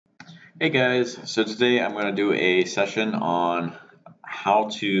Hey guys, so today I'm going to do a session on how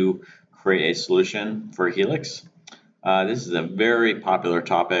to create a solution for Helix. This is a very popular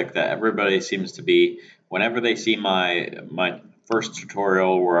topic that everybody seems to be, whenever they see my first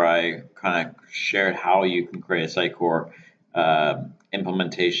tutorial where I kind of shared how you can create a Sitecore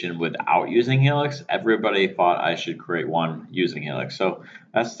implementation without using Helix, everybody thought I should create one using Helix. So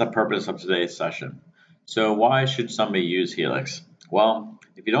that's the purpose of today's session. So why should somebody use Helix? Well,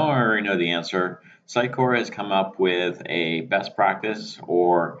 if you don't already know the answer, Sitecore has come up with a best practice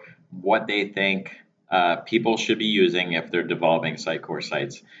or what they think people should be using if they're developing Sitecore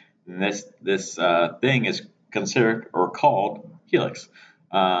sites. And this thing is considered or called Helix.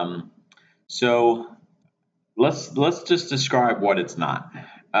 So let's just describe what it's not.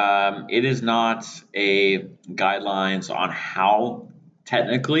 It is not a guidelines on how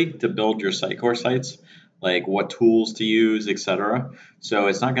technically to build your Sitecore sites, like what tools to use, etc. So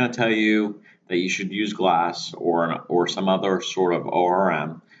it's not going to tell you that you should use Glass or some other sort of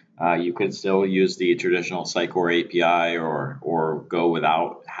ORM. You could still use the traditional Sitecore API or go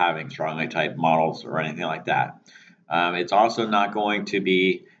without having strongly typed models or anything like that. It's also not going to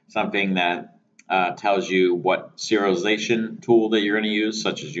be something that tells you what serialization tool that you're going to use,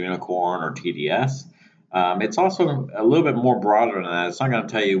 such as Unicorn or TDS. It's also a little bit more broader than that. It's not going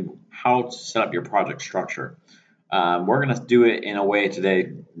to tell you how to set up your project structure. We're going to do it in a way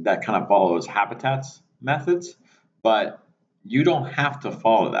today that kind of follows Habitat's methods, but you don't have to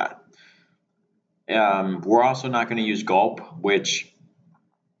follow that. We're also not going to use Gulp, which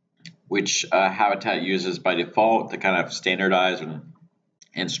Habitat uses by default to kind of standardize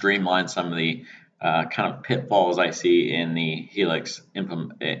and streamline some of the kind of pitfalls I see in the Helix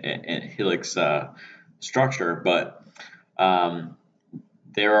structure, but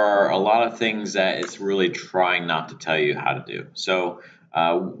there are a lot of things that it's really trying not to tell you how to do. So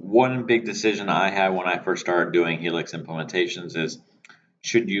one big decision I had when I first started doing Helix implementations is,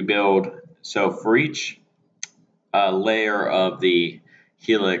 should you build, so for each layer of the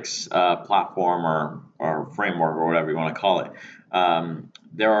Helix platform or framework or whatever you want to call it,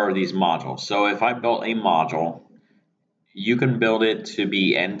 there are these modules. So if I built a module, you can build it to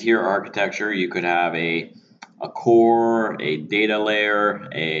be n-tier architecture. You could have a core, a data layer,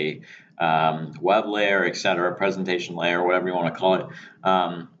 a web layer, etc., presentation layer, whatever you want to call it.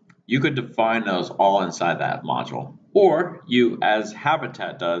 You could define those all inside that module. Or you, as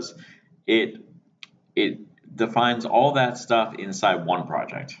Habitat does, it defines all that stuff inside one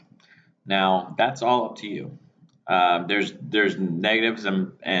project. Now, that's all up to you. There's negatives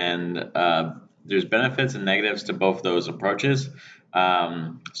and there's benefits and negatives to both those approaches.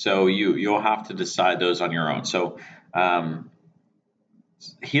 So you'll have to decide those on your own. So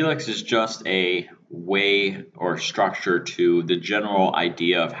Helix is just a way or structure to the general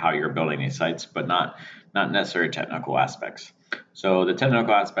idea of how you're building these sites, but not necessarily technical aspects. So the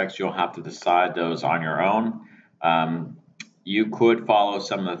technical aspects, you'll have to decide those on your own. You could follow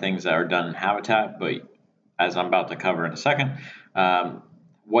some of the things that are done in Habitat, but as I'm about to cover in a second,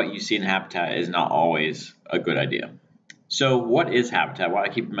 what you see in Habitat is not always a good idea. So what is Habitat? Why I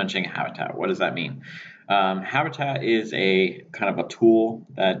keep mentioning Habitat? What does that mean? Habitat is a kind of a tool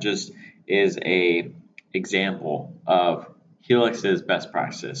that just is a example of Helix's best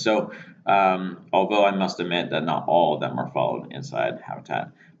practices. So although I must admit that not all of them are followed inside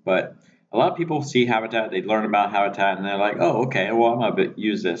Habitat, but a lot of people see Habitat, they learn about Habitat, and they're like, oh, okay, well, I'm going to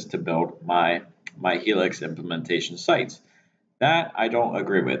use this to build my Helix implementation sites. That I don't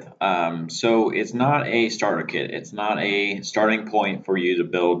agree with. So it's not a starter kit. It's not a starting point for you to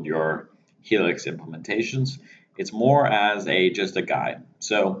build your Helix implementations. It's more as just a guide.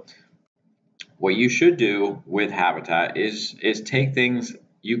 So what you should do with Habitat is take things,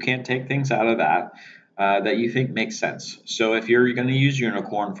 you can take things out of that that you think makes sense. So if you're going to use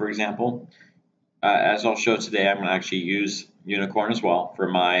Unicorn, for example, as I'll show today, I'm going to actually use Unicorn as well for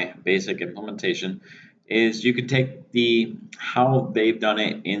my basic implementation. Is you can take how they've done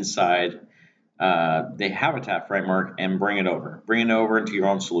it inside the Habitat framework and bring it over into your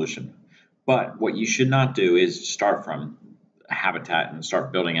own solution. But what you should not do is start from Habitat and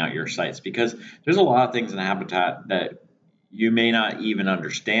start building out your sites, because there's a lot of things in Habitat that you may not even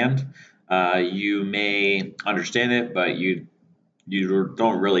understand. You may understand it, but you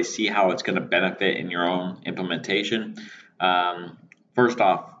don't really see how it's going to benefit in your own implementation. First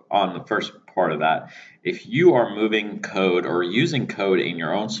off, on the first part of that, if you are moving code or using code in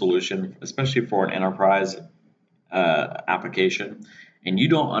your own solution, especially for an enterprise application, and you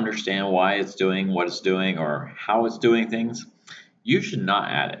don't understand why it's doing what it's doing or how it's doing things, you should not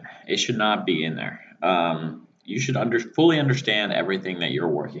add it. It should not be in there. you should fully understand everything that you're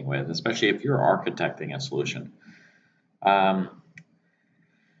working with, especially if you're architecting a solution. Um,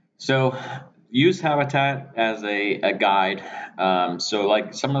 so use Habitat as a guide. So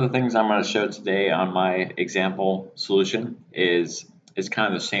like some of the things I'm going to show today on my example solution is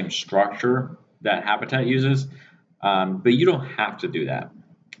kind of the same structure that Habitat uses, but you don't have to do that.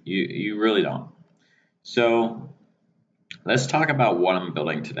 You really don't. So let's talk about what I'm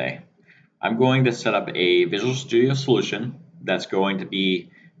building today. I'm going to set up a Visual Studio solution that's going to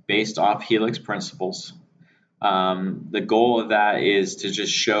be based off Helix principles. The goal of that is to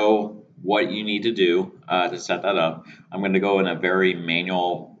just show what you need to do to set that up. I'm going to go in a very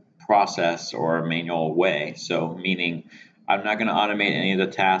manual process or a manual way. So meaning I'm not going to automate any of the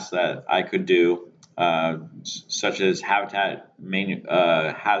tasks that I could do, such as Habitat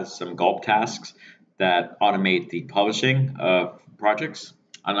has some gulp tasks that automate the publishing of projects.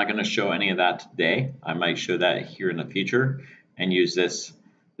 I'm not going to show any of that today. I might show that here in the future and use this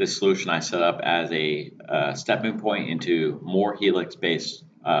solution I set up as a stepping point into more Helix-based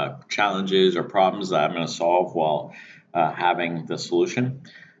challenges or problems that I'm going to solve while having the solution.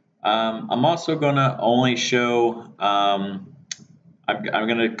 I'm also going to only show, I'm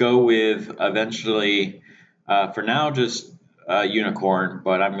going to go with eventually, for now, just unicorn,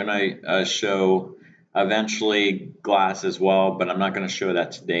 but I'm going to show eventually glass as well, but I'm not going to show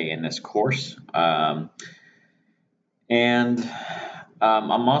that today in this course. I'm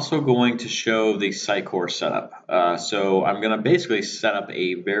also going to show the Sitecore setup. So I'm going to basically set up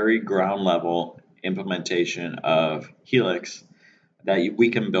a very ground level implementation of Helix that we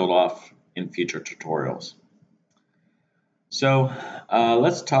can build off in future tutorials. So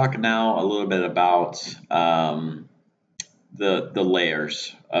let's talk now a little bit about the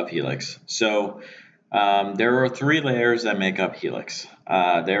layers of Helix. So there are 3 layers that make up Helix.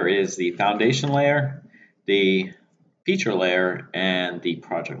 There is the foundation layer, the feature layer, and the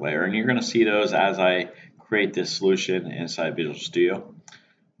project layer. And you're going to see those as I create this solution inside Visual Studio.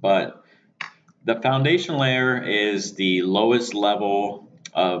 But the foundation layer is the lowest level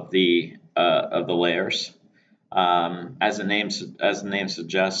of the layers. As the name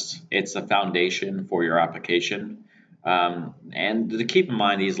suggests, it's the foundation for your application. And to keep in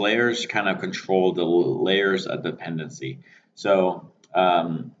mind, these layers kind of control the layers of dependency. So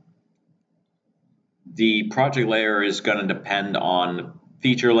the project layer is going to depend on the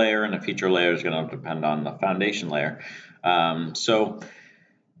feature layer, and the feature layer is going to depend on the foundation layer. Some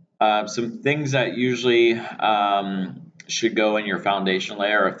things that usually should go in your foundation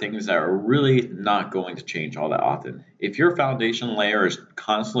layer are things that are really not going to change all that often. If your foundation layer is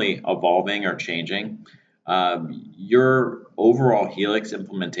constantly evolving or changing, your overall Helix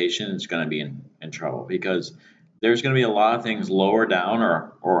implementation is going to be in trouble, because there's going to be a lot of things lower down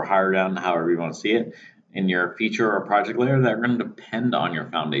or higher down, however you want to see it, in your feature or project layer that are going to depend on your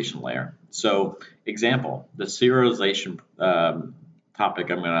foundation layer. So example, the serialization topic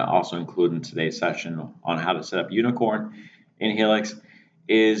I'm going to also include in today's session on how to set up Unicorn in Helix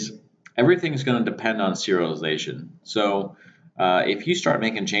is everything's going to depend on serialization. So if you start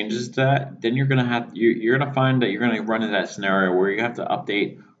making changes to that, then you're going to find that you're going to run into that scenario where you have to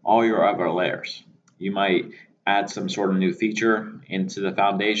update all your other layers. You might add some sort of new feature into the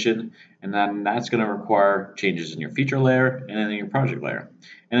foundation, and then that's going to require changes in your feature layer and then in your project layer.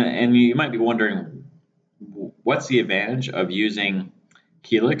 And you might be wondering, what's the advantage of using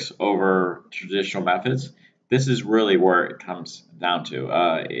Helix over traditional methods? This is really where it comes down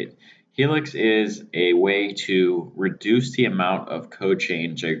to. Helix is a way to reduce the amount of code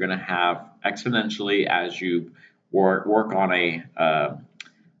change that you're going to have exponentially as you work on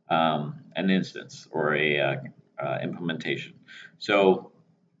an instance or a implementation. So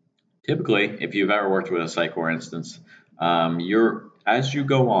typically, if you've ever worked with a Sitecore instance, as you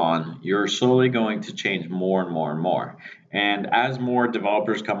go on, you're slowly going to change more and more and more. And as more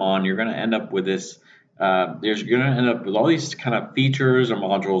developers come on, you're going to end up with this. You're going to end up with all these kind of features or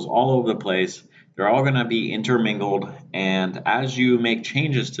modules all over the place. They're all going to be intermingled, and as you make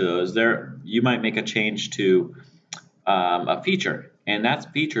changes to those, you might make a change to a feature, and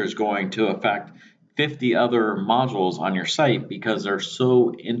that feature is going to affect 50 other modules on your site because they're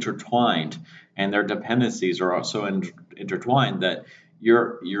so intertwined and their dependencies are so intertwined that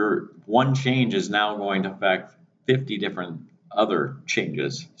your one change is now going to affect 50 different other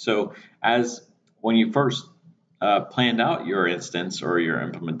changes. So when you first planned out your instance or your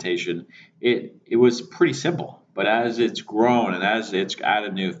implementation, it was pretty simple, but as it's grown and as it's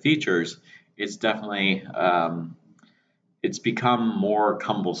added new features, it's definitely it's become more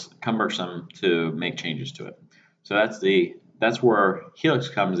cumbersome to make changes to it. So that's where Helix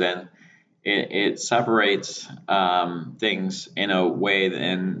comes in, it separates things in a way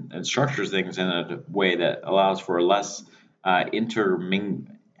and structures things in a way that allows for less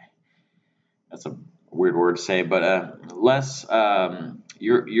interming. That's a weird word to say, but less.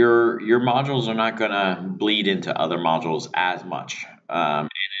 Your modules are not going to bleed into other modules as much. Do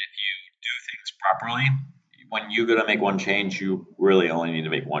things properly, when you're going to make one change, you really only need to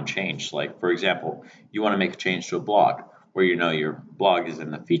make one change. Like, for example, you want to make a change to a blog where you know your blog is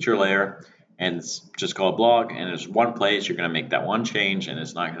in the feature layer and it's just called blog, and there's one place you're going to make that one change and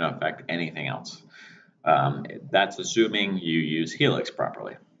it's not going to affect anything else. That's assuming you use Helix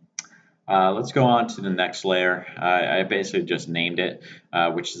properly. Let's go on to the next layer. I basically just named it,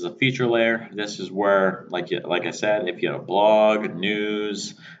 which is a feature layer. This is where, like I said, if you have a blog,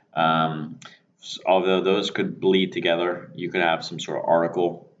 news, although those could bleed together, you could have some sort of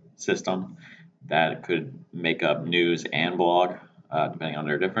article system that could make up news and blog, depending on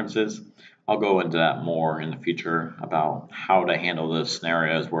their differences. I'll go into that more in the future about how to handle those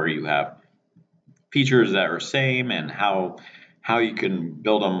scenarios where you have features that are same and how you can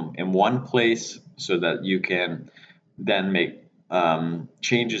build them in one place so that you can then make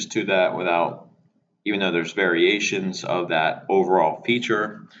changes to that without, even though there's variations of that overall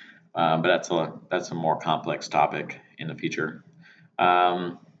feature, but that's a more complex topic in the future.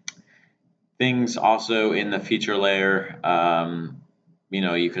 Things also in the feature layer,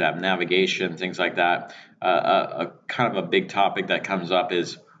 you could have navigation, things like that. A kind of a big topic that comes up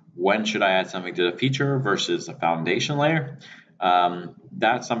is, when should I add something to the feature versus the foundation layer?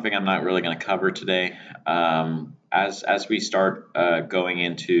 That's something I'm not really going to cover today. As we start going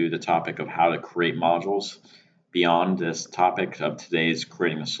into the topic of how to create modules beyond this topic of today's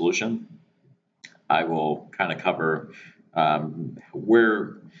creating a solution, I will kind of cover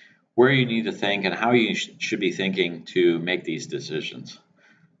where you need to think and how you should be thinking to make these decisions.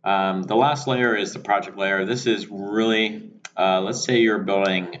 The last layer is the project layer. This is really, let's say you're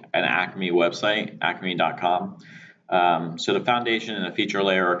building an Acme website, acme.com. So the foundation and the feature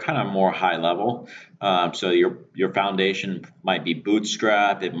layer are kind of more high level. So your foundation might be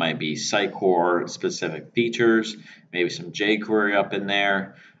Bootstrap, it might be Sitecore specific features, maybe some jQuery up in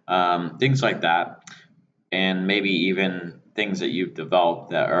there, things like that, and maybe even things that you've developed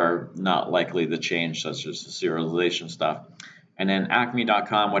that are not likely to change, such as the serialization stuff. And then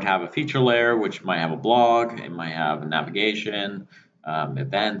Acme.com would have a feature layer, which might have a blog, it might have a navigation,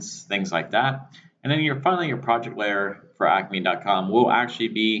 events, things like that. And then finally your project layer for Acme.com will actually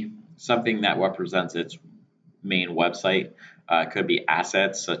be something that represents its main website. It could be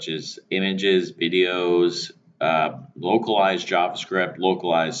assets such as images, videos, localized JavaScript,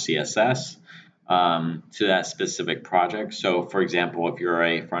 localized CSS to that specific project. So, for example, if you're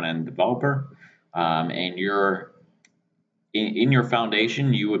a front-end developer and you're in your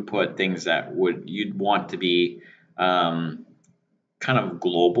foundation, you would put things that you'd want to be kind of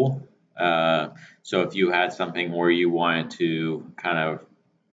global. So if you had something where you wanted to kind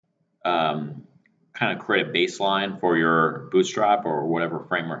of create a baseline for your Bootstrap or whatever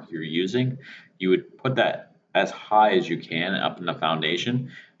framework you're using, you would put that as high as you can up in the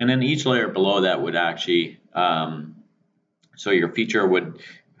foundation, and then each layer below that would actually, so your feature would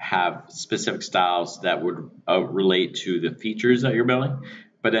have specific styles that would relate to the features that you're building.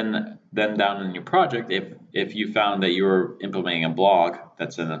 But then down in your project, if you found that you were implementing a blog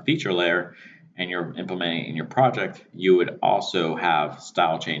that's in the feature layer and you're implementing in your project, you would also have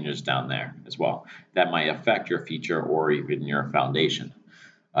style changes down there as well that might affect your feature or even your foundation.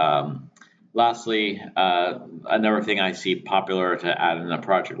 Lastly, another thing I see popular to add in the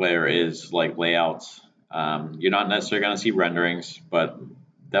project layer is like layouts. You're not necessarily going to see renderings, but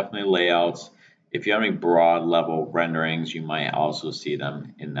definitely layouts. If you have any broad level renderings, you might also see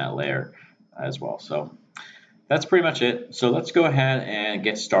them in that layer as well. So that's pretty much it. So let's go ahead and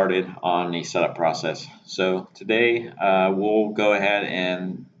get started on the setup process. So today we'll go ahead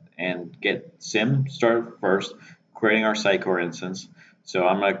and get Sim started first, creating our Sitecore instance. So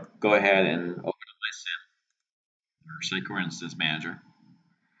I'm going to go ahead and open up my Sim, or Sitecore instance manager.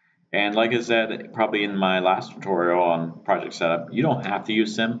 And like I said, probably in my last tutorial on project setup, you don't have to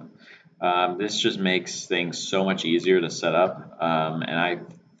use Sim. This just makes things so much easier to set up, and I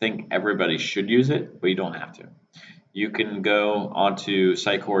think everybody should use it, but you don't have to. You can go onto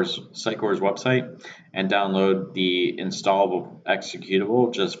Sitecore's website and download the installable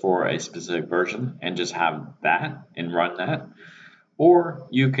executable just for a specific version and just have that and run that. Or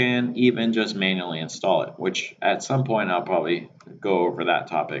you can even just manually install it, which at some point I'll probably go over that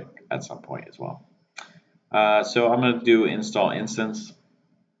topic at some point as well. So I'm going to do install instance.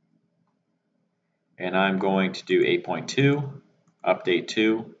 And I'm going to do 8.2, update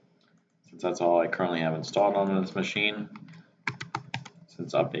 2, since that's all I currently have installed on this machine.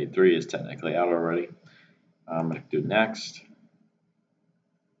 Since update 3 is technically out already, I'm going to do next.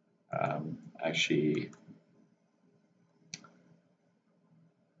 Actually,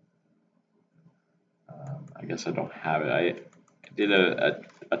 I guess I don't have it. I did a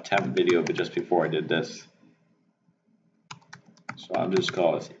temp video, but just before I did this, so I'll just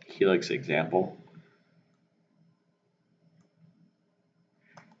call it Helix example.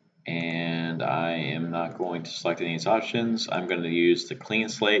 And I am not going to select any of these options. I'm going to use the clean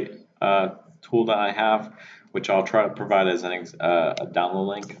slate tool that I have, which I'll try to provide as a download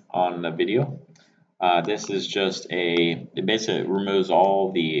link on the video. This is just it basically removes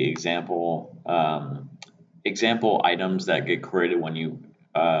all the example items that get created when you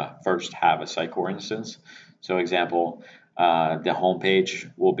first have a Sitecore instance. So example, the home page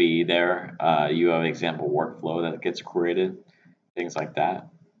will be there. You have example workflow that gets created, things like that.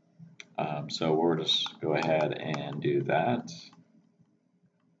 So we'll just go ahead and do that.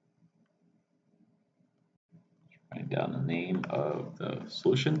 Write down the name of the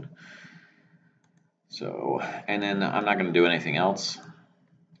solution. So, and then I'm not going to do anything else.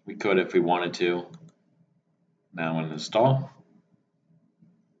 We could if we wanted to. Now I'm going to install.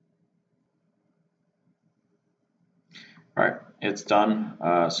 All right, it's done.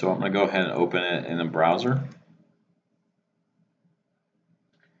 So I'm going to go ahead and open it in the browser.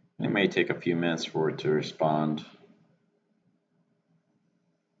 It may take a few minutes for it to respond.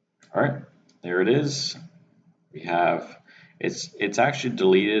 All right, there it is. We have it's actually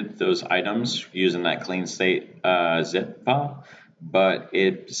deleted those items using that clean state zip file, but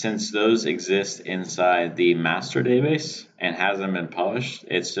since those exist inside the master database and hasn't been published,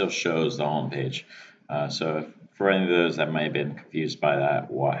 it still shows the home page. So for any of those that might have been confused by that,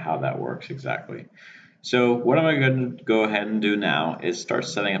 how that works exactly. So what I'm going to go ahead and do now is start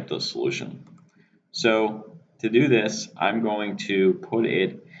setting up the solution. So to do this, I'm going to put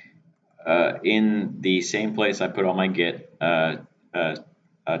it in the same place I put all my Git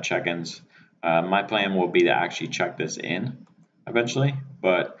check-ins. My plan will be to actually check this in eventually,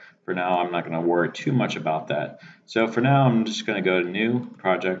 but for now I'm not going to worry too much about that. So for now I'm just going to go to new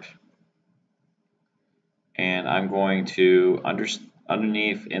project, and I'm going to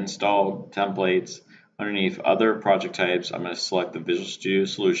underneath install templates, underneath other project types, I'm going to select the Visual Studio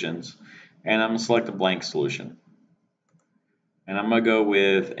Solutions, and I'm going to select a blank solution. And I'm going to go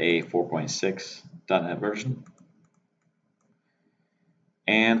with a 4.6 .NET version.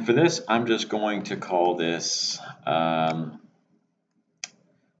 And for this, I'm just going to call this, let's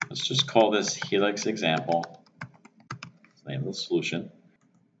just call this Helix example. Let's name the solution.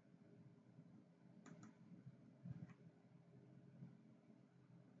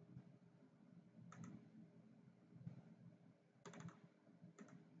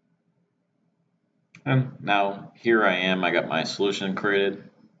 And now here I am, I got my solution created.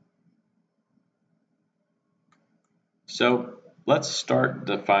 So let's start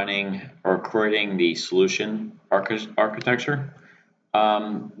defining or creating the solution architecture.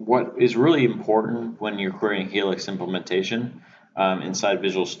 What is really important when you're creating Helix implementation inside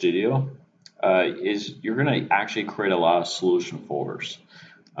Visual Studio is you're going to actually create a lot of solution folders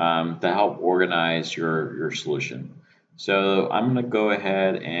to help organize your solution. So I'm going to go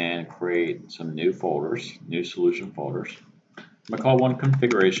ahead and create some new folders, new solution folders. I'm going to call one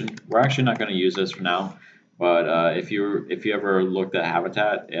configuration. We're actually not going to use this for now, but if you ever looked at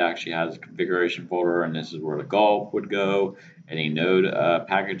Habitat, it actually has a configuration folder, and this is where the gulp would go, any node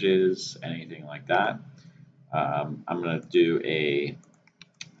packages, anything like that. I'm going to do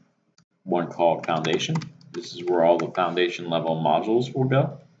one called foundation. This is where all the foundation level modules will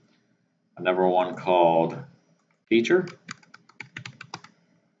go. Another one called feature.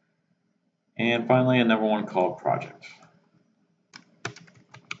 And finally, another one called project.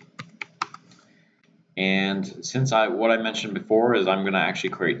 And since what I mentioned before is I'm going to actually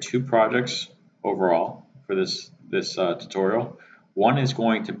create 2 projects overall for this tutorial. One is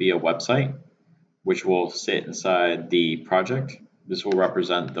going to be a website, which will sit inside the project. This will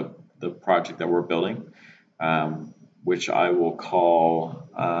represent the project that we're building, which I will call,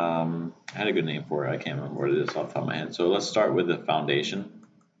 I had a good name for it, I can't remember what it is off the top of my head. So let's start with the foundation.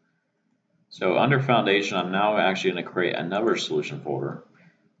 So under foundation, I'm now actually going to create another solution folder,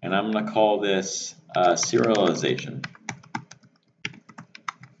 and I'm going to call this serialization.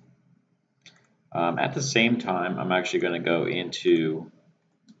 At the same time, I'm actually going to go into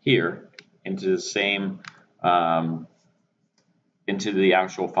here, into the same, into the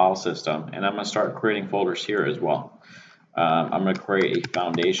actual file system, and I'm going to start creating folders here as well. I'm going to create a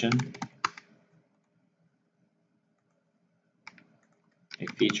foundation, a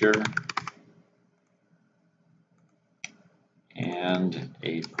feature, and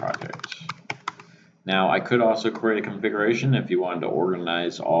a project. Now I could also create a configuration if you wanted to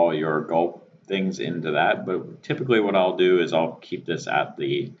organize all your gulp things into that, but typically what I'll do is I'll keep this at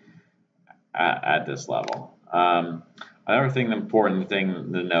this level. Important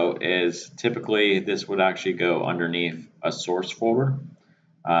thing to note is typically this would actually go underneath a source folder,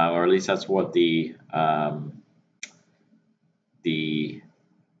 or at least that's what the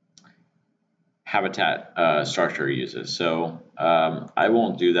Habitat structure uses. So I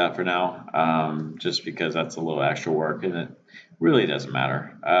won't do that for now, just because that's a little extra work and it really doesn't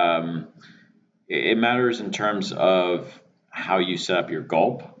matter. It matters in terms of how you set up your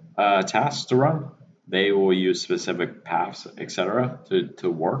gulp tasks to run. They will use specific paths, etc., to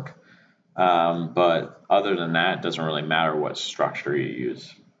work. But other than that, it doesn't really matter what structure you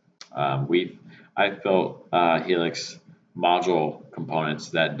use. I've built Helix module components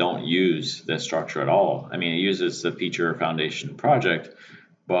that don't use this structure at all. I mean, it uses the feature foundation project,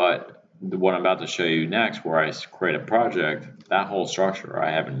 but what I'm about to show you next, where I create a project, that whole structure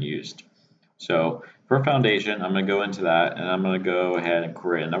I haven't used. So for foundation, I'm going to go into that and I'm going to go ahead and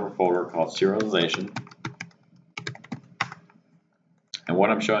create another folder called serialization. And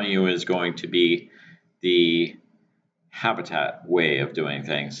what I'm showing you is going to be the Habitat way of doing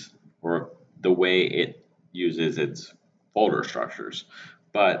things, or the way it uses its folder structures.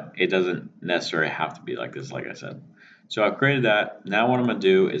 But it doesn't necessarily have to be like this, like I said. So I've created that. Now what I'm going to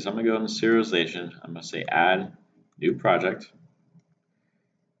do is I'm going to go into serialization. I'm going to say add new project.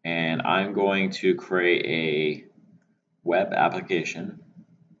 And I'm going to create a web application.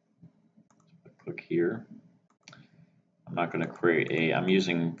 Click here. I'm not going to create I'm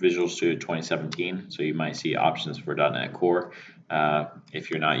using Visual Studio 2017, so you might see options for .NET Core.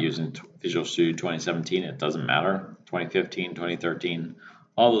 If you're not using Visual Studio 2017, it doesn't matter. 2015, 2013,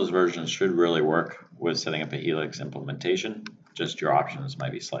 all those versions should really work with setting up a Helix implementation. Just your options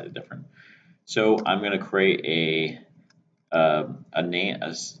might be slightly different. So I'm going to create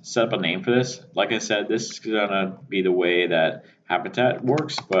set up a name for this. Like I said, this is gonna be the way that Habitat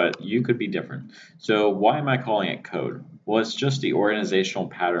works, but you could be different. So why am I calling it code? Well, it's just the organizational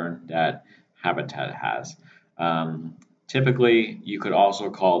pattern that Habitat has. Typically, you could also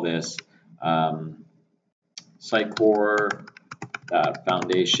call this Sitecore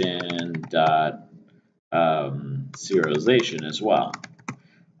foundation serialization as well.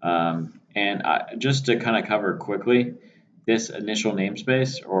 Just to kind of cover quickly, this initial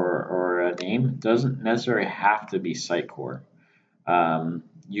namespace or a name doesn't necessarily have to be Sitecore.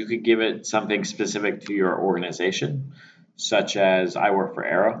 You could give it something specific to your organization, such as I work for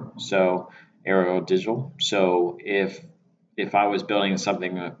Arrow, so Arrow Digital. So if I was building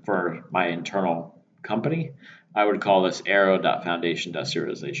something for my internal company, I would call this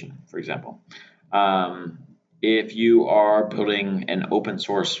arrow.foundation.serialization, for example. If you are building an open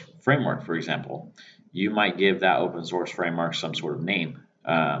source framework, for example, you might give that open source framework some sort of name,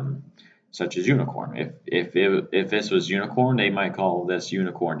 such as Unicorn. If this was Unicorn, they might call this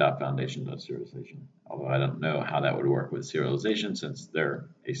unicorn.foundation.serialization. Although I don't know how that would work with serialization since they're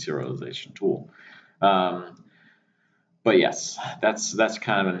a serialization tool. But yes, that's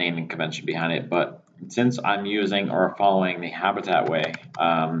kind of a naming convention behind it. But since I'm using or following the Habitat way,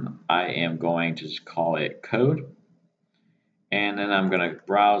 I am going to just call it code. And then I'm going to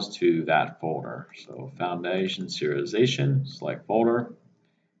browse to that folder. So foundation serialization, select folder,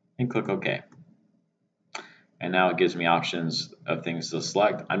 and click OK. And now it gives me options of things to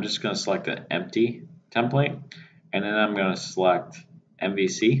select. I'm just going to select an empty template, and then I'm going to select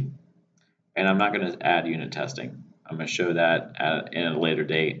MVC, and I'm not going to add unit testing. I'm going to show that in a later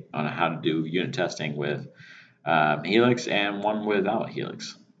date on how to do unit testing with Helix and one without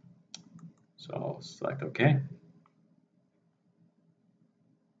Helix. So I'll select OK.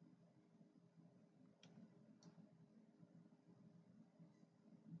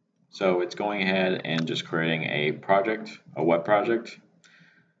 So it's going ahead and just creating a project, a web project.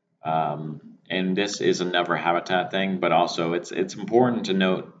 And this is a never Habitat thing, but also it's important to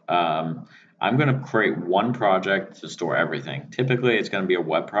note, I'm going to create one project to store everything. Typically, it's going to be a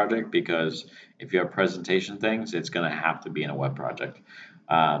web project because if you have presentation things, it's going to have to be in a web project.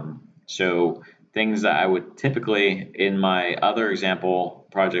 So things that I would typically, in my other example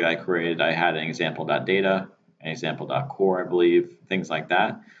project I created, I had an example.data, an example.core, I believe, things like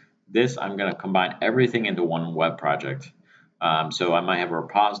that. This, I'm going to combine everything into one web project. So I might have a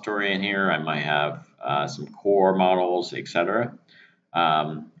repository in here, I might have some core models, etc.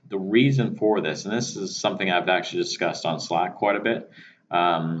 The reason for this, and this is something I've actually discussed on Slack quite a bit,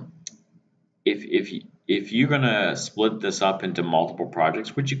 if you're going to split this up into multiple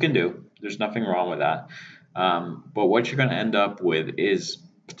projects, which you can do, there's nothing wrong with that. But what you're going to end up with is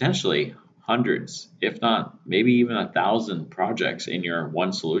potentially hundreds, if not maybe even 1,000 projects in your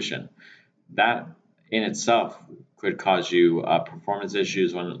one solution. That in itself could cause you performance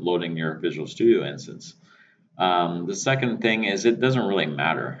issues when loading your Visual Studio instance. The second thing is it doesn't really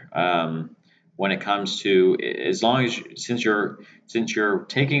matter when it comes to, as long as since you're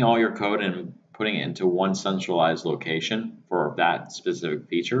taking all your code and putting it into one centralized location for that specific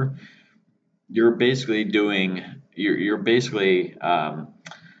feature, you're basically you're basically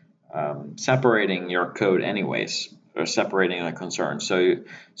separating your code anyways, or separating the concern. So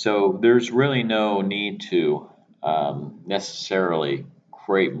there's really no need to necessarily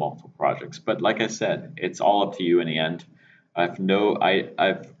create multiple projects. But like I said, it's all up to you in the end. I've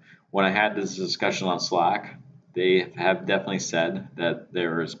when I had this discussion on Slack, they have definitely said that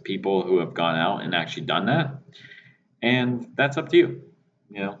there's people who have gone out and actually done that, and that's up to you.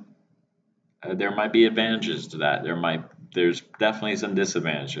 You know, there might be advantages to that. There's definitely some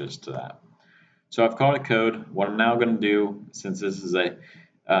disadvantages to that. So I've called it code. What I'm now going to do, since this is a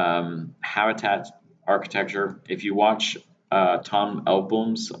habitat architecture, if you watch Tom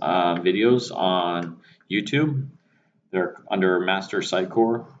Elbum's videos on YouTube, they're under Master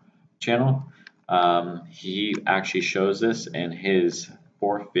Sitecore channel. He actually shows this in his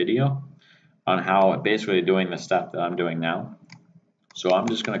fourth video on how basically doing the step that I'm doing now. So I'm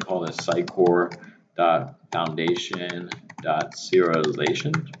just going to call this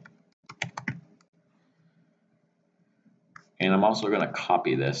sitecore.foundation.serialization. And I'm also going to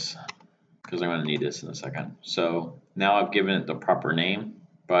copy this because I'm going to need this in a second. So now I've given it the proper name,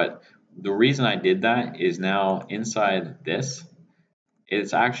 but the reason I did that is now inside this,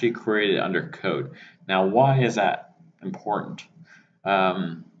 it's actually created under code. Now, why is that important?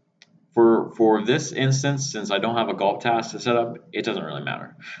 For this instance, since I don't have a gulp task to set up, it doesn't really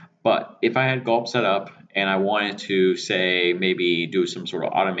matter. But if I had gulp set up and I wanted to say maybe do some sort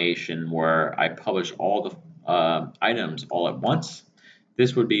of automation where I publish all the items all at once,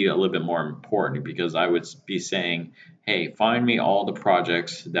 this would be a little bit more important because I would be saying, hey, find me all the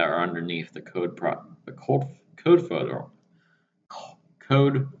projects that are underneath the code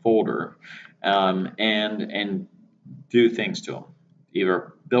folder, and do things to them,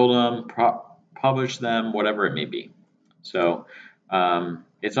 either build them, publish them, whatever it may be. So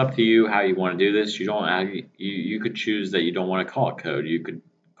it's up to you how you want to do this. You could choose that you don't want to call it code. You could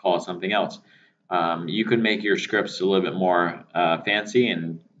call it something else. You could make your scripts a little bit more fancy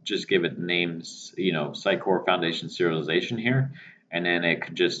and just give it names, Sitecore Foundation Serialization here, and then it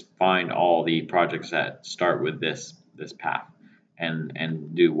could just find all the projects that start with this path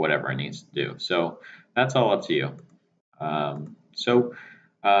and do whatever it needs to do. So that's all up to you.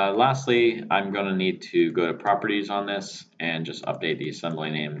 Lastly, I'm going to need to go to properties on this and just update the assembly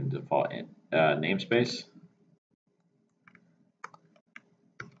name and default namespace,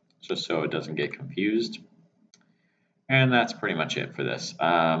 just so it doesn't get confused. And that's pretty much it for this.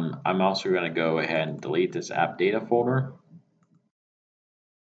 I'm also going to go ahead and delete this app data folder.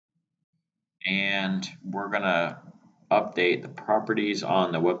 And we're going to update the properties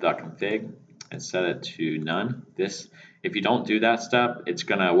on the web.config and set it to none. If you don't do that step, it's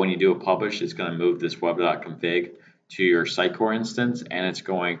going to, when you do a publish, it's going to move this web.config to your Sitecore instance, and it's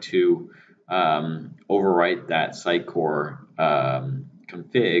going to overwrite that Sitecore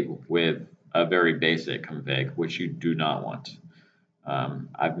config with a very basic config, which you do not want.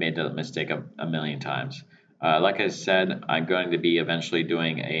 I've made that mistake a million times. Like I said, I'm going to be eventually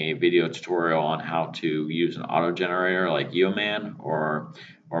doing a video tutorial on how to use an auto generator like Yeoman, or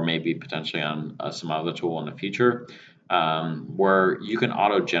maybe potentially on some other tool in the future, where you can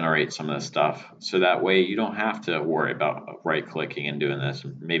auto generate some of this stuff. So that way you don't have to worry about right clicking and doing this,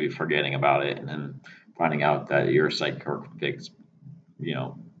 and maybe forgetting about it and then finding out that your Sitecore config is,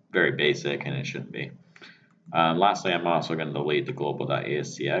 very basic and it shouldn't be. Lastly, I'm also going to delete the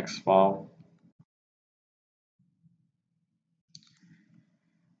global.ascx file.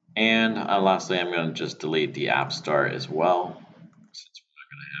 And lastly, I'm going to just delete the app start as well, since we're not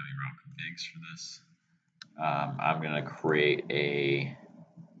going to have any raw configs for this. I'm going to create a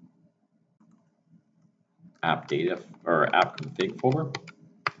app data or app config folder.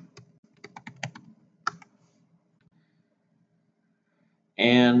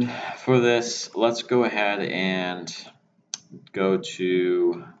 And for this, let's go ahead and go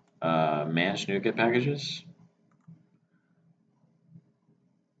to manage NuGet packages.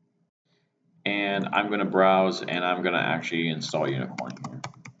 And I'm going to browse and I'm going to actually install Unicorn here.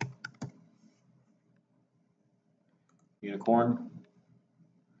 Unicorn.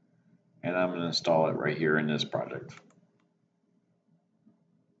 And I'm going to install it right here in this project.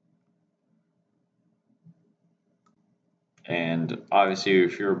 And obviously,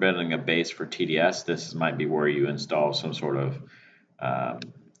 if you're building a base for TDS, this might be where you install some sort of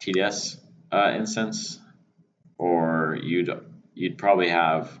TDS instance, or you'd probably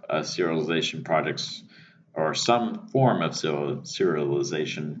have a serialization projects or some form of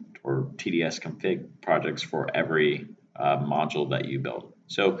serialization or TDS config projects for every module that you build.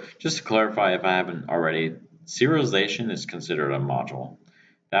 So just to clarify, if I haven't already, serialization is considered a module.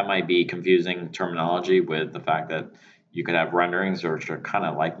 That might be confusing terminology with the fact that you could have renderings which are kind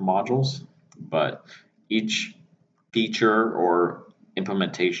of like modules, but each feature or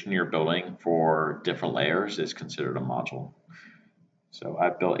implementation you're building for different layers is considered a module. So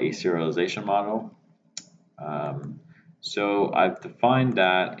I've built a serialization model. So I've defined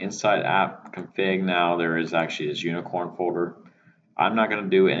that inside app config now there is actually this unicorn folder. I'm not going to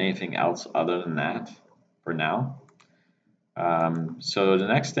do anything else other than that for now. So the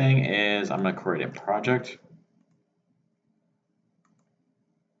next thing is I'm going to create a project.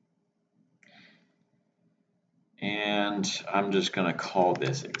 And I'm just going to call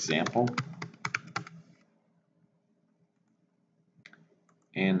this example.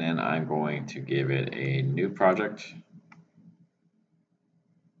 And then I'm going to give it a new project.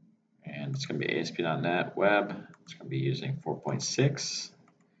 And it's going to be ASP.NET Web. It's going to be using 4.6.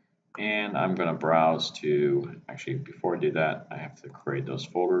 And I'm going to browse to, actually before I do that, I have to create those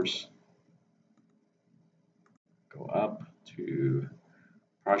folders. Go up to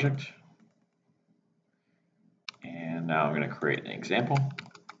project. And now I'm going to create an example.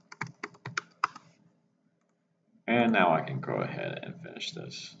 And now I can go ahead and finish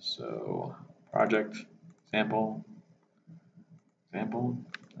this. So project, example, and I'm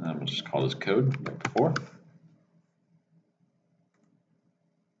going to just call this code like before.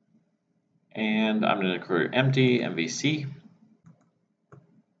 And I'm going to create empty MVC.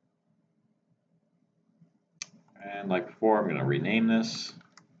 And like before, I'm going to rename this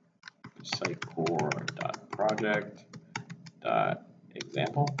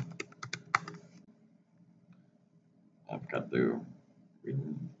sitecore.project.example. I've got to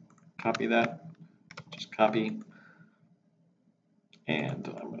copy that, just copy. And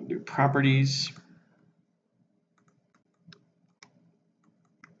I'm going to do properties.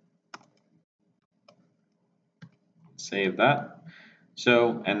 Save that.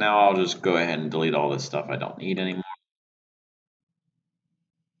 So, and now I'll just go ahead and delete all this stuff I don't need anymore.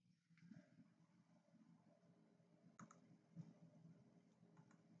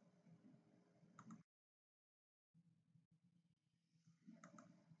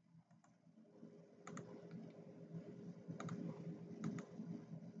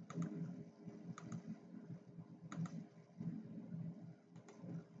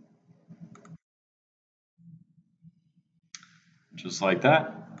 Just like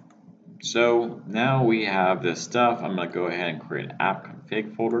that. So now we have this stuff. I'm going to go ahead and create an app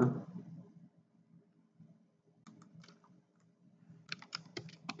config folder.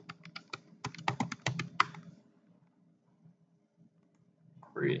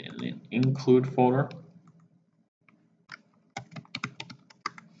 Create an include folder.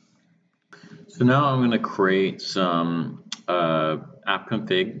 So now I'm going to create some app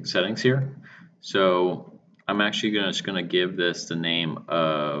config settings here. So I'm actually just going to give this the name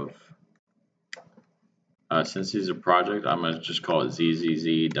of, since this is a project, I'm going to just call it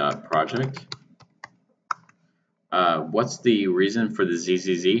zzz.project. What's the reason for the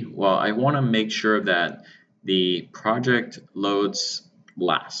zzz? Well, I want to make sure that the project loads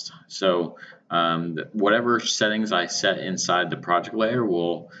last. So whatever settings I set inside the project layer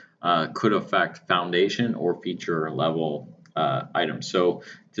will could affect foundation or feature level items. So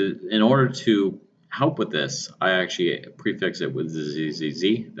in order to help with this, I actually prefix it with the zzz.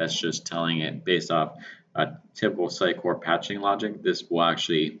 That's just telling it based off a typical Sitecore patching logic. This will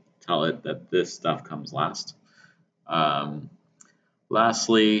actually tell it that this stuff comes last.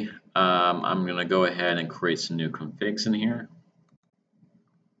 Lastly, I'm going to go ahead and create some new configs in here.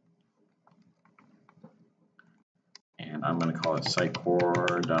 And I'm going to call it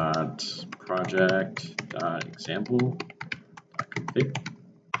sitecore.project.example.config.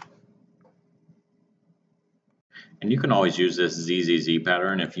 And you can always use this ZZZ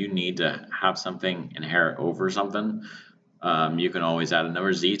pattern if you need to have something inherit over something. You can always add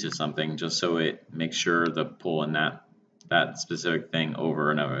another Z to something just so it makes sure the pull in that specific thing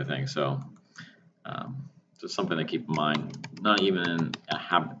over another thing. So just something to keep in mind. Not even in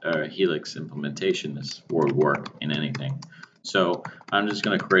a Helix implementation, this would work in anything. So I'm just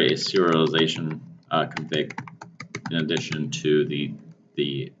going to create a serialization config in addition to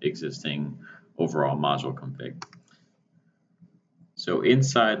the existing overall module config. So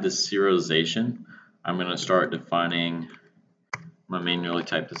inside the serialization, I'm going to start defining gonna manually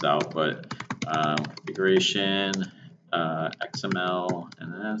type this out, but configuration XML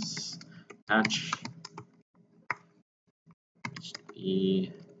NS patch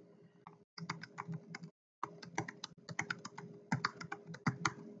HTTP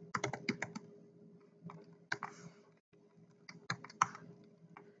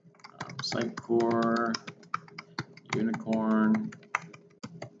Sitecore Unicorn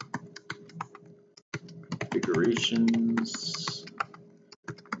configuration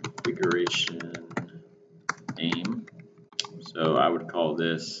name. So I would call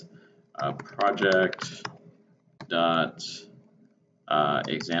this project dot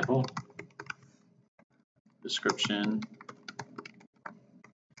example. Description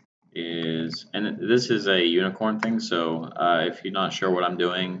is, and this is a unicorn thing, so if you're not sure what I'm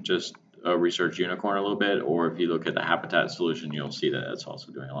doing, just research unicorn a little bit, or if you look at the Habitat solution, you'll see that it's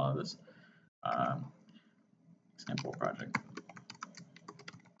also doing a lot of this. Example project.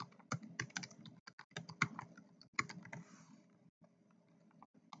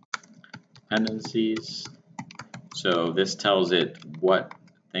 Dependencies. So this tells it what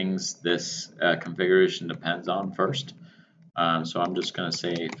things this configuration depends on first. So I'm just going to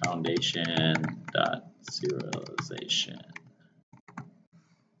say foundation.serialization,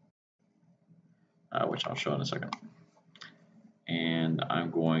 which I'll show in a second. And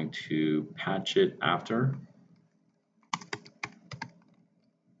I'm going to patch it after.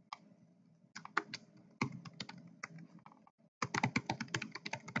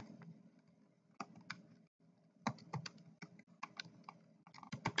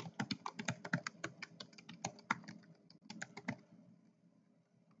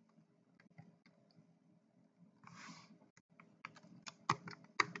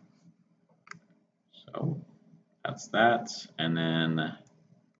 So that's that, and then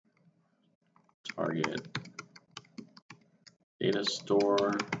target data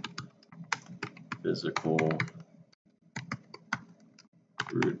store physical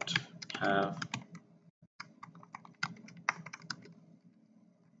root path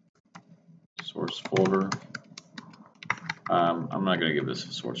source folder. I'm not going to give this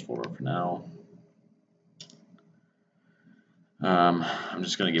a source folder for now. I'm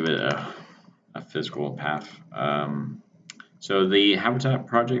just going to give it a physical path. So the Habitat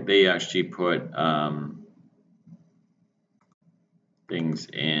project, they actually put things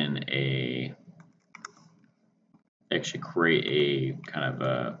in they actually create a kind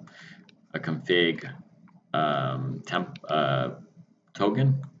of a config temp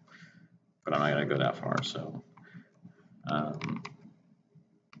token, but I'm not going to go that far. So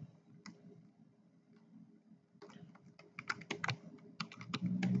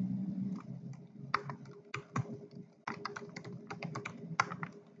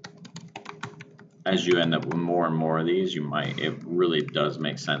as you end up with more and more of these, it really does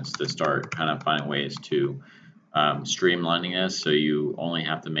make sense to start kind of finding ways to streamlining this, so you only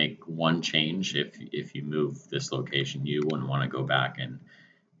have to make one change. If you move this location, you wouldn't want to go back and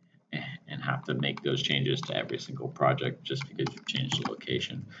have to make those changes to every single project just because you've changed the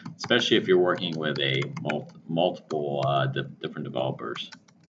location, especially if you're working with a multiple different developers.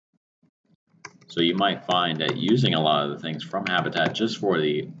 So you might find that using a lot of the things from Habitat just for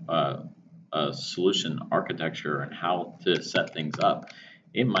the solution architecture and how to set things up,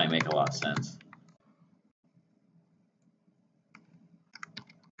 it might make a lot of sense.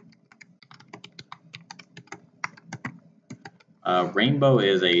 Rainbow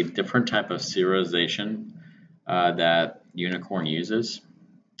is a different type of serialization that Unicorn uses.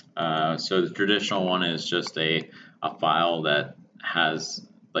 So the traditional one is just a file that has,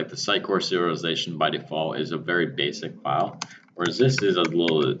 like the Sitecore serialization by default is a very basic file, whereas this is a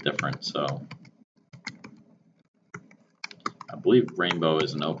little bit different. So I believe Rainbow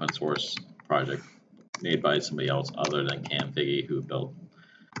is an open source project made by somebody else other than Camfiggy, who built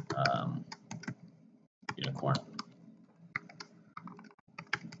Unicorn.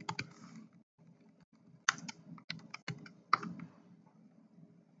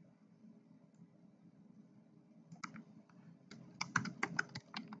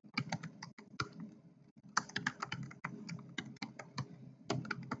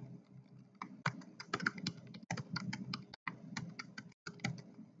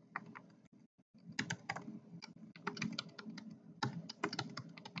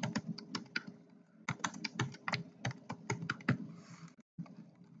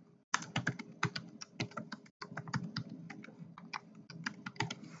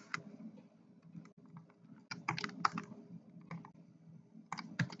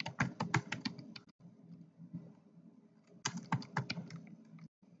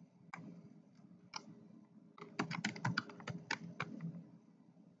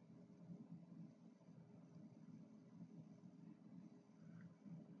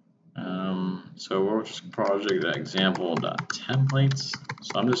 So we'll just project example.templates.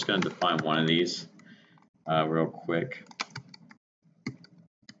 So I'm just going to define one of these real quick.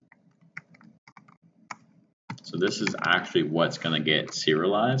 So this is actually what's going to get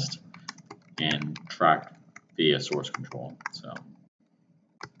serialized and tracked via source control. So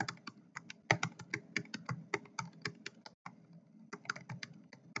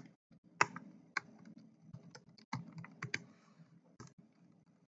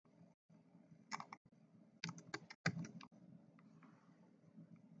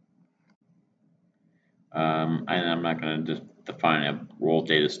and I'm not going to define a role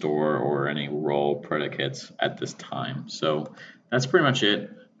data store or any role predicates at this time. So that's pretty much it.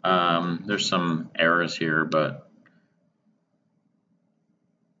 There's some errors here, but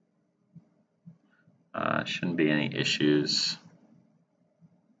shouldn't be any issues.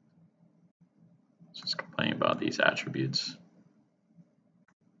 Just complaining about these attributes.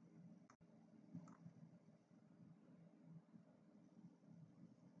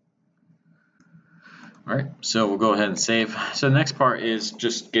 All right, so we'll go ahead and save. So the next part is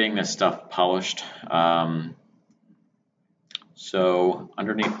just getting this stuff published. So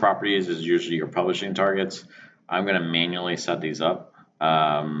underneath properties is usually your publishing targets. I'm going to manually set these up.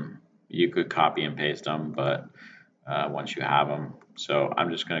 You could copy and paste them, but once you have them. So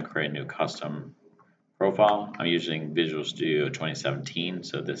I'm just going to create a new custom profile. I'm using Visual Studio 2017,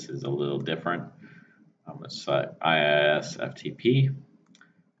 so this is a little different. I'm going to select IIS FTP,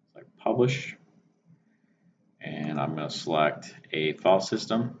 select publish, and I'm going to select a file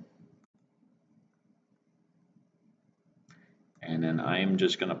system. And then I'm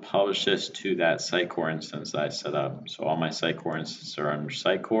just going to publish this to that Sitecore instance that I set up. So all my Sitecore instances are under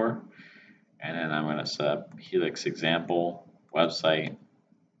Sitecore. And then I'm going to set up Helix example website.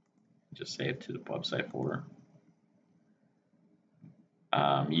 Just save to the website folder.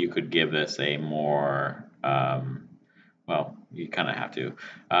 You could give this a more, well, you kind of have to.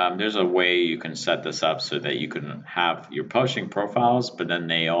 There's a way you can set this up so that you can have your publishing profiles, but then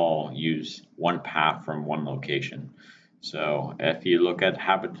they all use one path from one location. So if you look at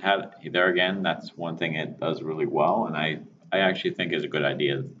Habitat, there again, that's one thing it does really well, and I actually think is a good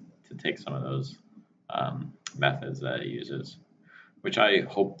idea to take some of those methods that it uses, which I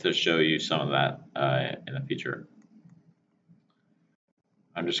hope to show you some of that in the future.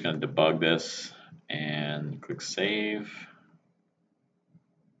 I'm just going to debug this and click save,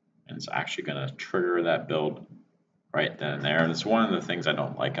 and it's actually going to trigger that build right then and there. And it's one of the things I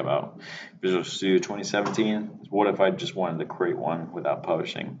don't like about Visual Studio 2017. What if I just wanted to create one without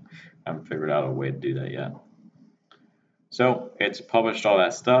publishing? I haven't figured out a way to do that yet. So it's published all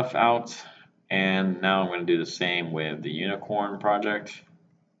that stuff out, and now I'm going to do the same with the Unicorn project.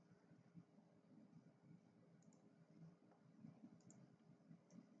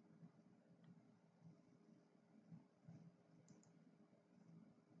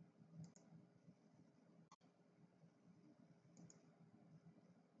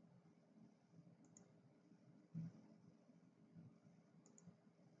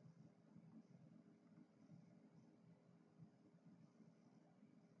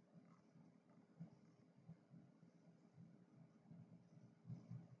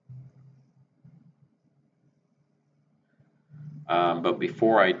 But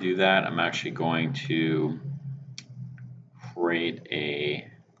before I do that, I'm actually going to I'm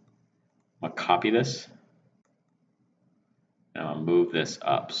gonna copy this, and I'll move this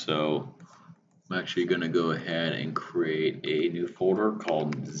up. So I'm actually going to go ahead and create a new folder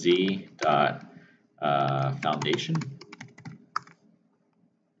called z.foundation,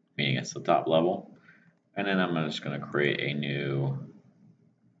 meaning it's the top level. And then I'm just going to create a new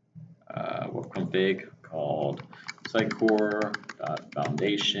work config called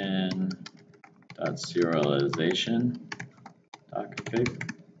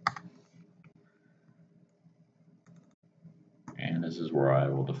Sitecore.foundation.serialization.config. And this is where I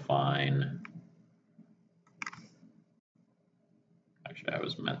will define. Actually, I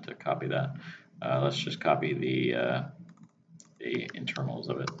was meant to copy that. Let's just copy the internals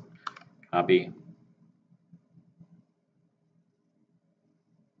of it. Copy.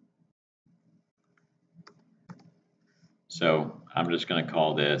 So I'm just going to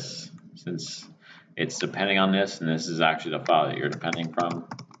call this, since it's depending on this, and this is actually the file that you're depending from,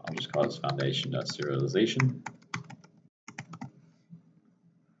 I'll just call this foundation.serialization.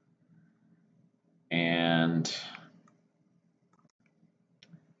 And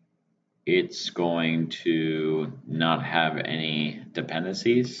it's going to not have any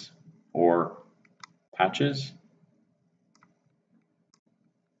dependencies or patches.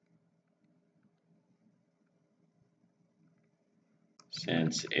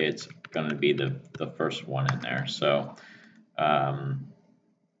 since it's going to be the first one in there. So, and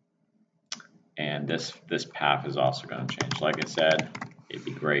this path is also going to change. Like I said, it'd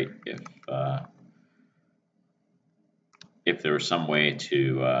be great if there was some way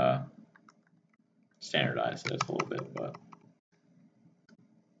to standardize this a little bit, but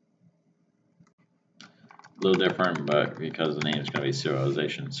a little different. But because the name is going to be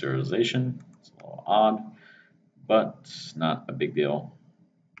serialization, it's a little odd, but it's not a big deal.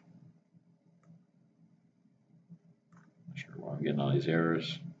 Not sure why I'm getting all these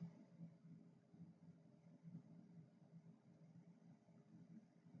errors.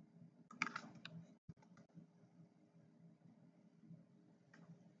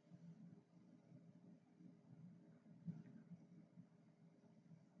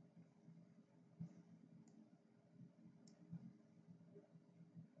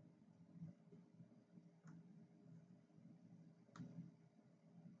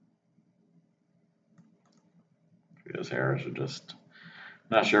 Those errors are just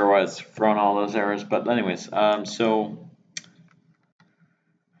not sure why it's thrown all those errors, but anyways,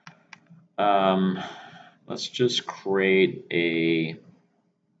 let's just create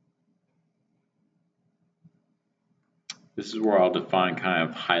this is where I'll define kind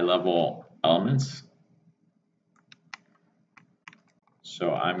of high level elements.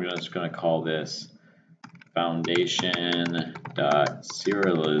 So I'm just going to call this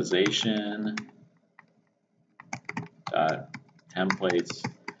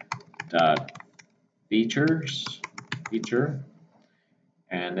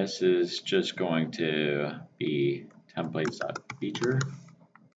and this is just going to be templates.feature,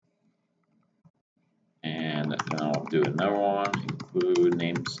 and then I'll do another one, include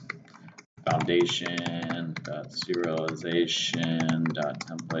names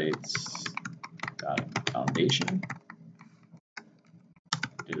foundation.serialization.templates.foundation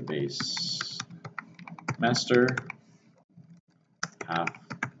database master path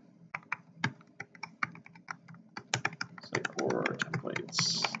Sitecore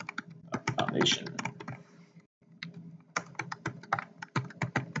templates foundation.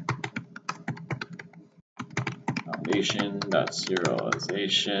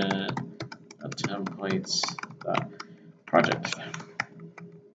 Foundation.serialization.templates.project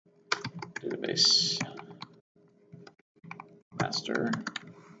database master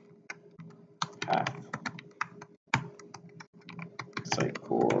path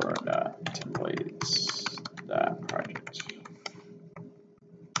Sitecore.templates.project.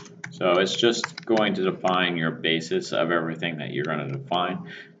 So it's just going to define your basis of everything that you're going to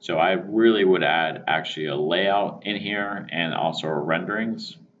define. So I really would add actually a layout in here and also a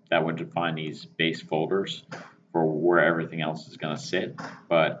renderings that would define these base folders for where everything else is going to sit,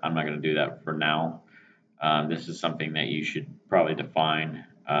 but I'm not going to do that for now. This is something that you should probably define.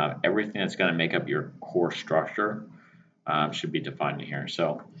 Everything that's going to make up your core structure should be defined in here.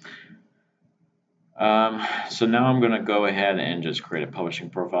 So now I'm going to go ahead and just create a publishing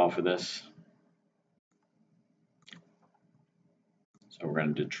profile for this. So we're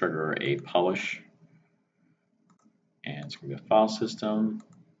going to trigger a publish, and it's going to be a file system,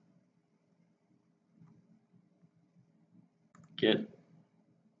 get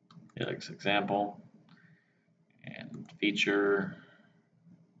Helix example, and feature.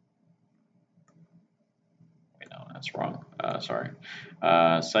 Wait, no, that's wrong. Sorry.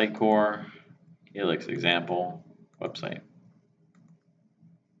 Sitecore, Helix example, website.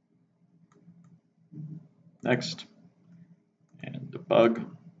 Next, and debug,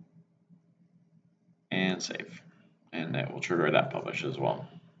 and save. And that will trigger that publish as well.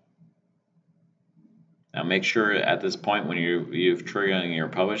 Now make sure at this point when you've triggered your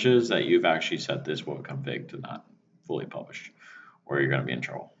publishes that you've actually set this web config to not fully publish, or you're going to be in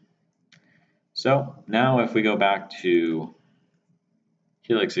trouble. So now if we go back to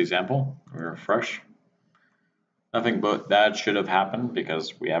Helix example, we refresh, nothing but that should have happened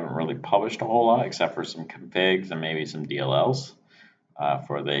because we haven't really published a whole lot except for some configs and maybe some DLLs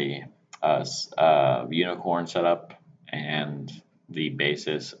for the unicorn setup and the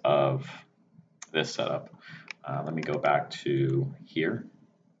basis of this setup. Let me go back to here.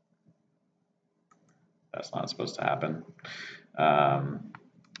 That's not supposed to happen.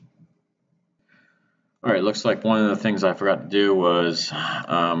 All right, looks like one of the things I forgot to do was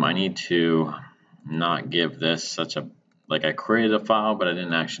I need to not give this such a, like I created a file, but I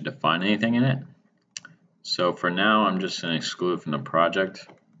didn't actually define anything in it. So for now, I'm just going to exclude from the project,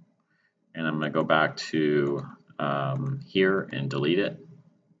 and I'm going to go back to here and delete it.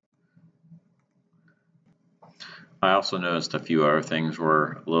 I also noticed a few other things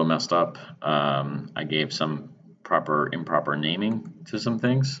were a little messed up. I gave some improper naming to some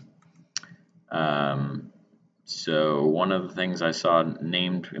things. So one of the things I saw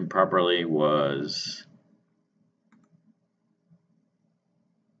named improperly was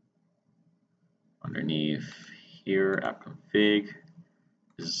underneath here, app config.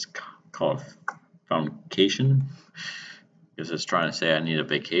 This is called foundation, because it's trying to say I need a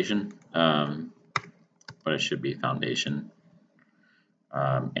vacation, but it should be foundation.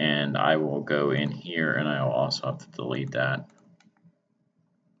 And I will go in here and I will also have to delete that.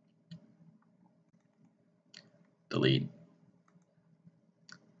 Delete.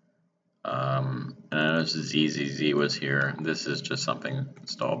 And I noticed ZZZ was here. This is just something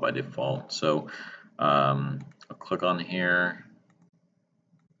installed by default. So I'll click on here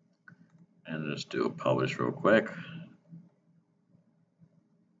and just do a publish real quick.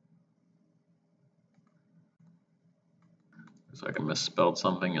 Looks like I misspelled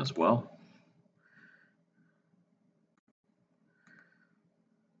something as well.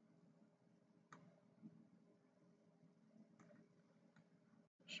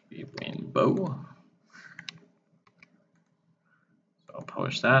 Should be rainbow. So I'll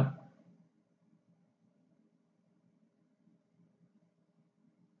publish that.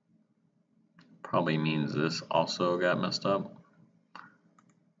 Probably means this also got messed up.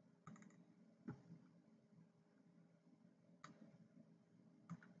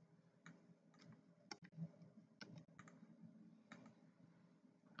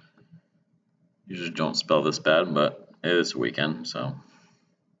 Usually don't spell this bad, but it is a weekend, so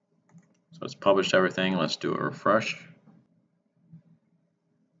it's published everything. Let's do a refresh.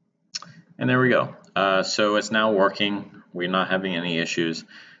 And there we go. So it's now working. We're not having any issues.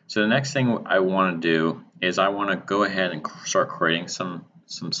 So the next thing I want to do is I want to go ahead and start creating some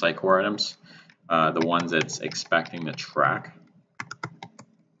Sitecore items, the ones that's expecting to track.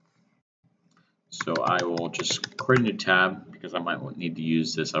 So I will just create a new tab because I might need to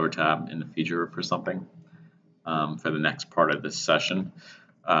use this other tab in the future for something for the next part of this session.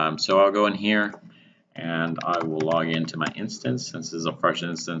 So I'll go in here and I will log into my instance. Since this is a fresh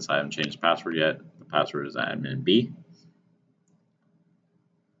instance, I haven't changed the password yet. The password is admin B.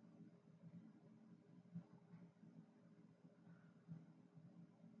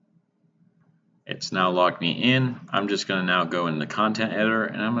 It's now logged me in. I'm just going to now go in the content editor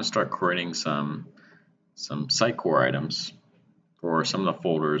and I'm going to start creating some Sitecore items for some of the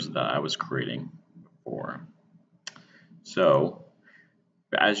folders that I was creating before. So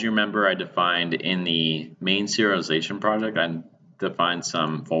as you remember, I defined in the main serialization project, I defined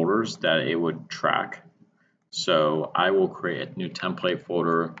some folders that it would track. So I will create a new template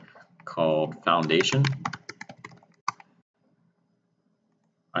folder called Foundation,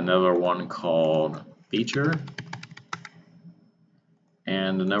 another one called Feature,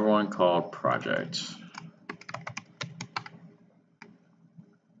 and another one called Project.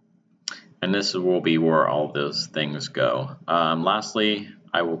 And this will be where all those things go. Lastly,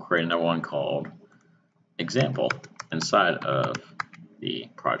 I will create another one called Example inside of the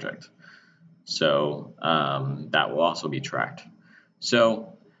project. So that will also be tracked.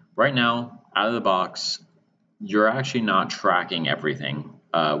 So right now, out of the box, you're actually not tracking everything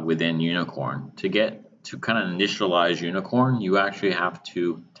within Unicorn. To get to kind of initialize Unicorn, you actually have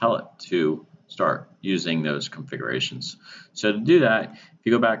to tell it to start using those configurations. So to do that, if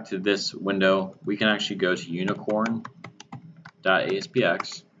you go back to this window, we can actually go to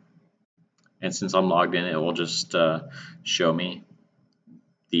unicorn.aspx. And since I'm logged in, it will just show me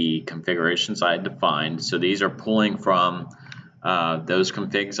the configurations I defined. So these are pulling from those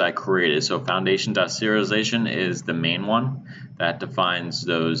configs I created. So foundation.serialization is the main one that defines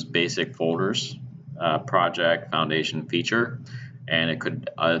those basic folders, project, foundation, feature, and it could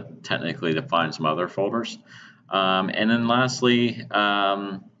technically define some other folders. And then lastly,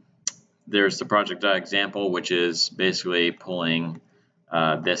 there's the project.example, which is basically pulling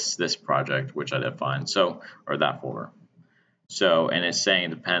this project, which I defined, so, or that folder. So, and it's saying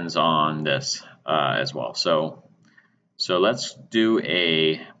it depends on this as well. So let's do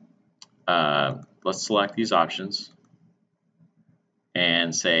a, let's select these options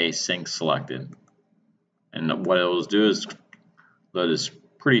and say sync selected. And what it will do is load this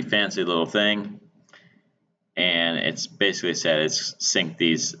pretty fancy little thing, and it's basically said it's sync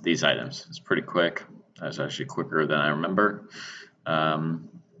these items. It's pretty quick. That's actually quicker than I remember.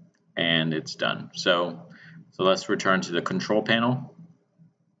 And it's done. So let's return to the control panel.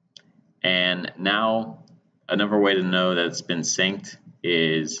 And now another way to know that it's been synced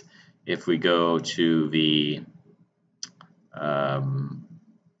is if we go to the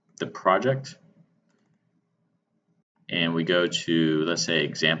project and we go to, let's say,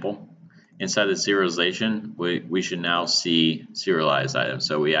 example. inside the serialization, we should now see serialized items.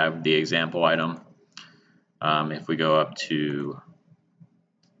 So we have the example item. If we go up to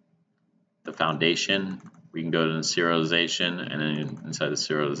the foundation, we can go to the serialization, and then inside the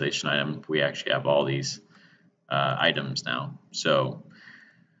serialization item, we actually have all these items now. So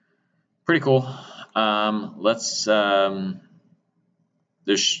pretty cool.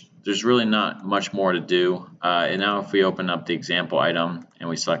 There's really not much more to do. And now if we open up the example item and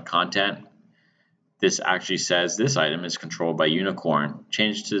we select content, this actually says this item is controlled by Unicorn.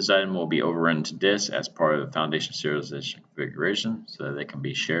 Changes to this item will be overridden to this as part of the foundation serialization configuration so that they can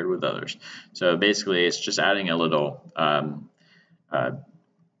be shared with others. So basically it's just adding a little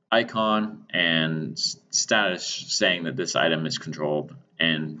icon and status saying that this item is controlled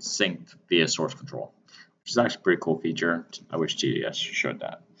and synced via source control, which is actually a pretty cool feature. I wish TDS showed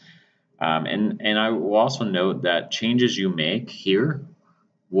that. And I will also note that changes you make here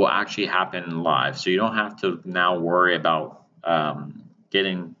will actually happen live. So you don't have to now worry about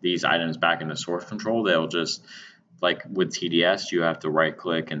getting these items back into source control. They'll just, like with TDS, you have to right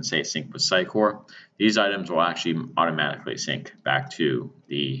click and say sync with Sitecore. These items will actually automatically sync back to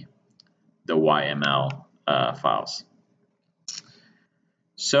the YML files.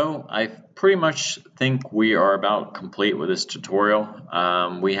 So I pretty much think we are about complete with this tutorial.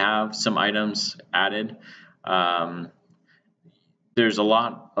 We have some items added. There's a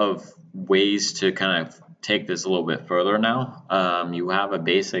lot of ways to kind of take this a little bit further now. You have a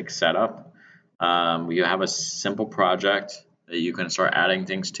basic setup. You have a simple project that you can start adding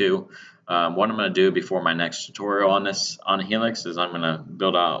things to. What I'm going to do before my next tutorial on Helix is I'm going to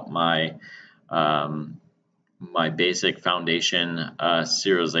build out my my basic foundation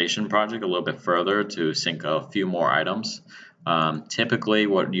serialization project a little bit further to sync a few more items. Typically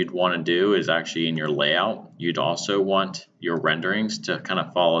what you'd want to do is actually in your layout, you'd also want your renderings to kind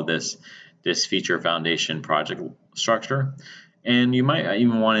of follow this feature foundation project structure. And you might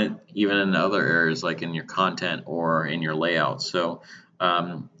even want it even in other areas like in your content or in your layout. So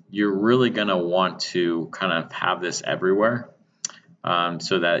you're really going to want to kind of have this everywhere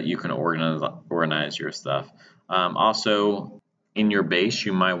so that you can organize your stuff. Also, in your base,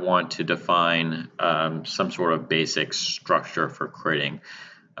 you might want to define some sort of basic structure for creating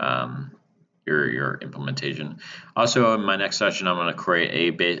your implementation. Also, in my next session, I'm going to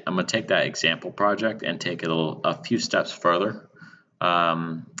create I'm going to take that example project and take it a few steps further,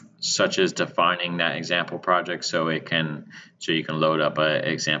 such as defining that example project so you can load up an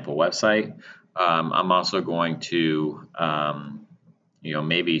example website. I'm also going to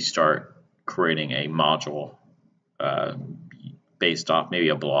maybe start creating a module based off maybe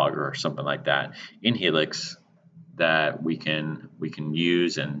a blog or something like that in Helix that we can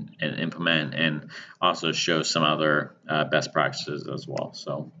use and implement, and also show some other best practices as well.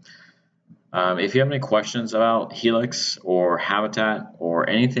 So if you have any questions about Helix or Habitat or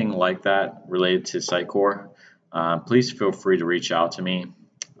anything like that related to Sitecore, please feel free to reach out to me.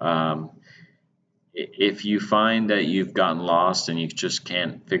 If you find that you've gotten lost and you just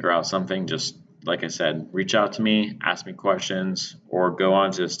can't figure out something, just like I said, reach out to me, ask me questions, or go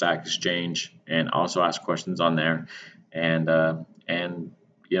on to the Stack Exchange and also ask questions on there, and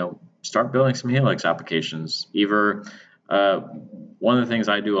start building some Helix applications. Either one of the things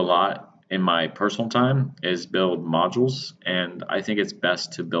I do a lot in my personal time is build modules, and I think it's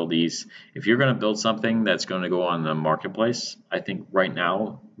best to build these. If you're going to build something that's going to go on the marketplace, I think right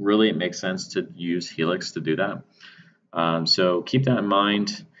now really it makes sense to use Helix to do that. So keep that in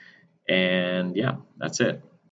mind. And yeah, that's it.